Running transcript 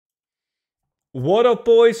What up,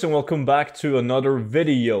 boys, and welcome back to another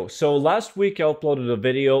video. So last week I uploaded a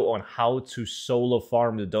video on how to solo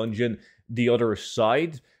farm the dungeon The Other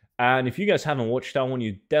Side, and if you guys haven't watched that one,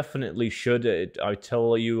 you definitely should. I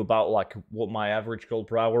tell you about like what my average gold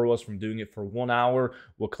per hour was from doing it for 1 hour,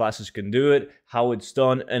 what classes can do it, how it's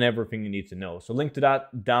done, and everything you need to know. So link to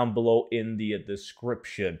that down below in the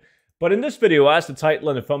description. But in this video, as the title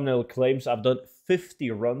and the thumbnail claims, I've done 50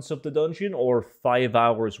 runs of the dungeon or 5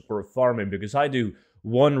 hours worth of farming, because I do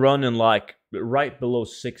one run in like right below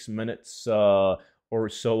 6 minutes or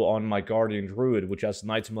so on my Guardian Druid, which has an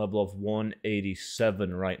item level of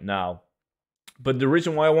 187 right now. But the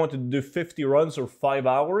reason why I wanted to do 50 runs or 5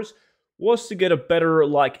 hours was to get a better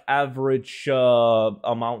like average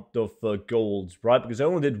amount of gold, right? Because I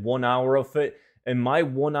only did 1 hour of it, and my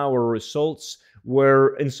 1 hour results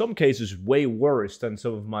were in some cases way worse than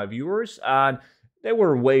some of my viewers, and they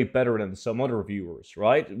were way better than some other viewers,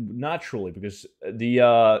 right? Naturally, because the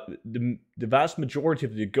vast majority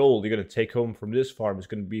of the gold you're going to take home from this farm is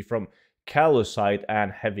going to be from Callousite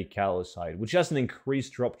and Heavy Callousite, which has an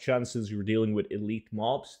increased drop chance since you're dealing with elite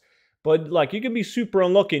mobs. But like, you can be super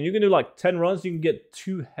unlucky, and you can do like 10 runs, you can get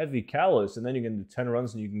 2 Heavy Callous, and then you can do 10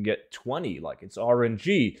 runs and you can get 20. Like, it's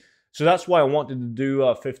RNG. So that's why I wanted to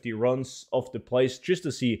do 50 runs of the place, just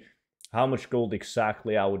to see how much gold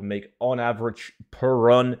exactly I would make on average per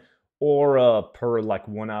run, or per like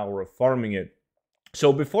 1 hour of farming it.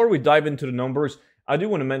 So before we dive into the numbers, I do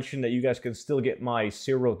want to mention that you guys can still get my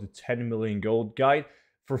 0 to 10 million gold guide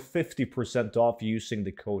for 50% off using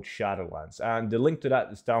the code Shadowlands. And the link to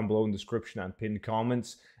that is down below in the description and pinned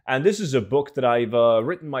comments. And this is a book that I've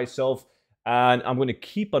written myself, and I'm going to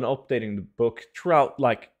keep on updating the book throughout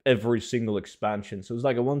like every single expansion. So it's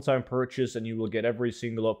like a one-time purchase, and you will get every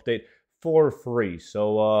single update for free.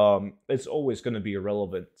 So it's always going to be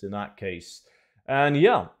irrelevant in that case. And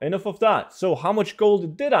yeah, enough of that. So how much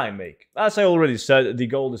gold did I make? As I already said, the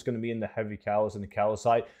gold is going to be in the Heavy Callous and the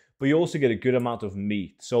Callousite, but you also get a good amount of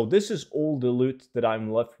meat. So this is all the loot that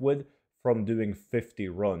I'm left with from doing 50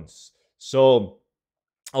 runs. So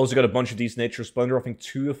I also got a bunch of these Nature Splendor. I think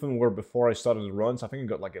 2 of them were before I started the runs. I think I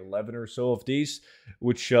got like 11 or so of these,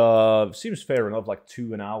 which seems fair enough, like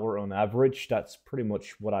 2 an hour on average. That's pretty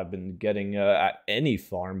much what I've been getting at any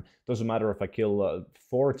farm. Doesn't matter if I kill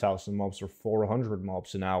 4,000 mobs or 400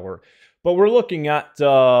 mobs an hour. But we're looking at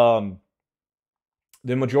the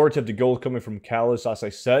majority of the gold coming from Callous, as I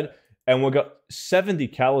said. And we got 70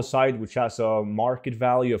 Callousite, which has a market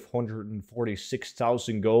value of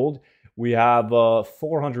 146,000 gold. We have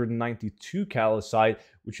 492 Callousite,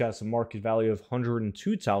 which has a market value of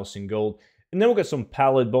 102,000 gold. And then we've got some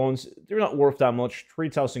Pallid bones. They're not worth that much.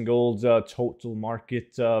 3,000 gold total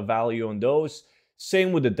market value on those.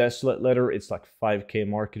 Same with the Desolate Leather. It's like 5k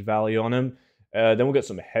market value on them. Then we got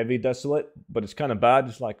some Heavy Desolate, but it's kind of bad.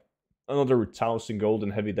 It's like another 1,000 gold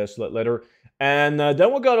in Heavy Desolate Leather. And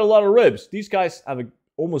then we got a lot of ribs. These guys have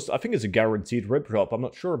almost, I think it's a guaranteed rib drop. I'm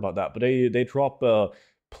not sure about that, but they drop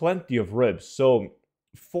plenty of ribs. So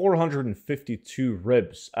 452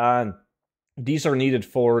 ribs, and these are needed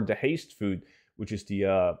for the haste food, which is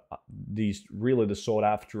these really the sought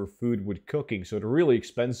after food with cooking. So they're really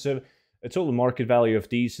expensive. The total market value of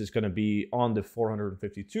these is going to be, on the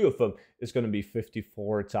 452 of them, is going to be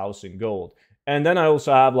 54,000 gold. And then I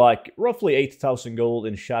also have like roughly 8,000 gold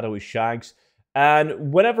in Shadowy Shanks.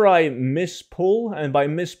 And whenever I mispull, and by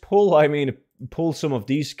mispull I mean pull some of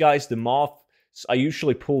these guys, the moth, I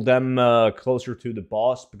usually pull them closer to the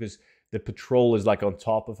boss, because the patrol is like on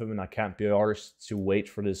top of him and I can't be arsed to wait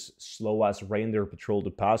for this slow-ass reindeer patrol to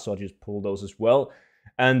pass, so I just pull those as well.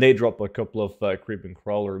 And they drop a couple of creeping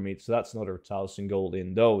crawler meat, so that's another 1,000 gold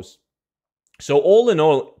in those. So all in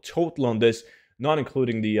all, total on this, not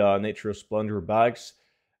including the Nature Splendor bags,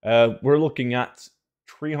 we're looking at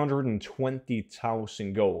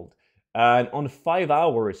 320,000 gold. And on 5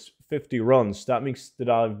 hours, 50 runs, that means that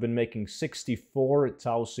I've been making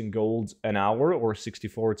 64,000 gold an hour, or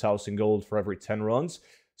 64,000 gold for every 10 runs.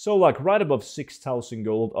 So like right above 6,000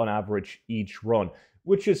 gold on average each run,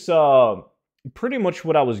 which is pretty much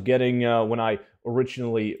what I was getting when I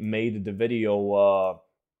originally made the video,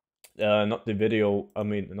 not the video, I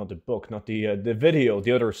mean, not the book, not the video,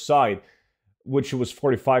 The Other Side, which was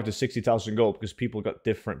 45 to 60,000 gold, because people got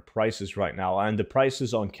different prices right now. And the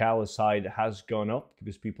prices on Callousite has gone up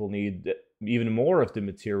because people need even more of the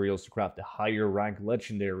materials to craft the higher rank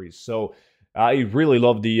legendaries. So I really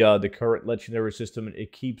love the current legendary system.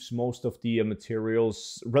 It keeps most of the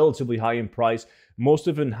materials relatively high in price. Most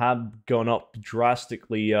of them have gone up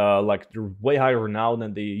drastically. Like, they're way higher now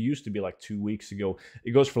than they used to be like 2 weeks ago.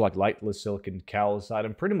 It goes for like lightless silk and Callousite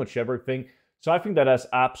and pretty much everything. So I think that that's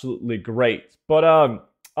absolutely great. But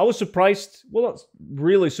I was surprised, well, not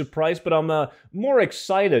really surprised, but I'm more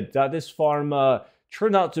excited that this farm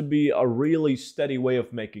turned out to be a really steady way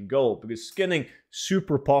of making gold, because skinning,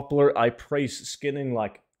 super popular. I praise skinning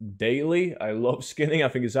like daily. I love skinning. I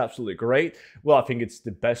think it's absolutely great. Well, I think it's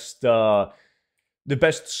the best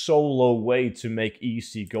solo way to make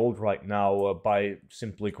easy gold right now by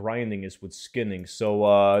simply grinding is with skinning.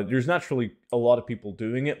 So there's naturally a lot of people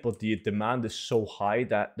doing it, but the demand is so high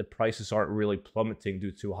that the prices aren't really plummeting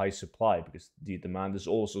due to high supply, because the demand is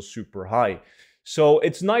also super high. So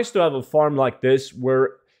it's nice to have a farm like this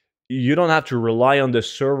where you don't have to rely on the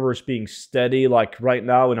servers being steady. Like right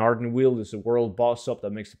now in Ardenweald, there's a world boss up that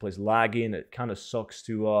makes the place laggy, and it kind of sucks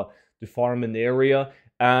to farm in the area.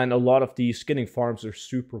 And a lot of these skinning farms are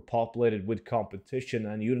super populated with competition,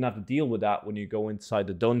 and you don't have to deal with that when you go inside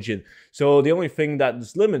the dungeon. So the only thing that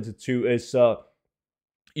is limited to is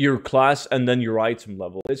your class and then your item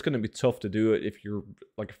level. It's going to be tough to do it if you're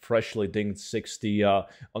like freshly dinged 60 on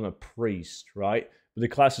a priest, right? But the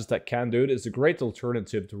classes that can do it is a great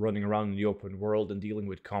alternative to running around in the open world and dealing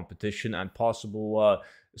with competition and possible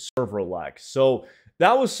server lag. So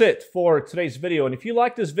that was it for today's video. And if you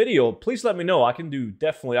like this video, please let me know. I can do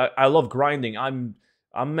definitely. I love grinding. I'm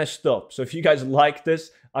messed up. So if you guys like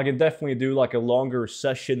this, I can definitely do like a longer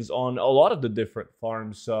sessions on a lot of the different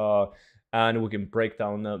farms. And we can break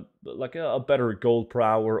down like a better gold per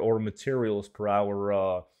hour or materials per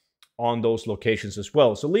hour on those locations as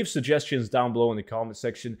well. So leave suggestions down below in the comment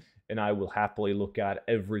section, and I will happily look at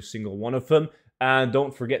every single one of them. And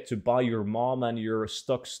don't forget to buy your mom and your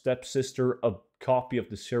stuck stepsister a copy of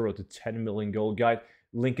the 0 to 10 million gold guide.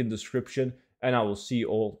 Link in description. And I will see you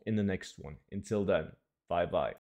all in the next one. Until then, bye-bye.